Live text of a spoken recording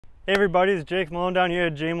Hey everybody, it's Jake Malone down here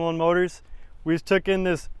at J Malone Motors. We just took in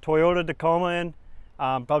this Toyota Tacoma in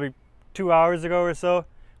probably 2 hours ago or so.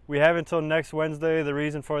 We have until next Wednesday. The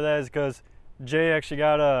reason for that is because Jay actually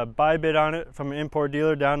got a buy bid on it from an import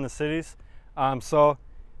dealer down in the cities. So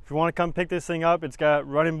if you want to come pick this thing up, it's got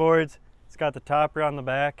running boards, it's got the topper on the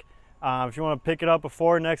back. If you want to pick it up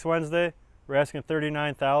before next Wednesday, we're asking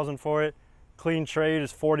 $39,000 for it. Clean trade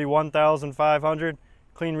is $41,500.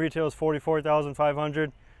 Clean retail is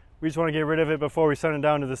 $44,500. We just want to get rid of it before we send it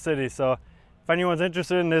down to the city. So if anyone's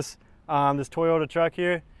interested in this this Toyota truck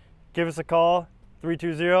here, give us a call,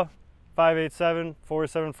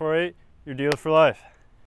 320-587-4748. Your deal for life.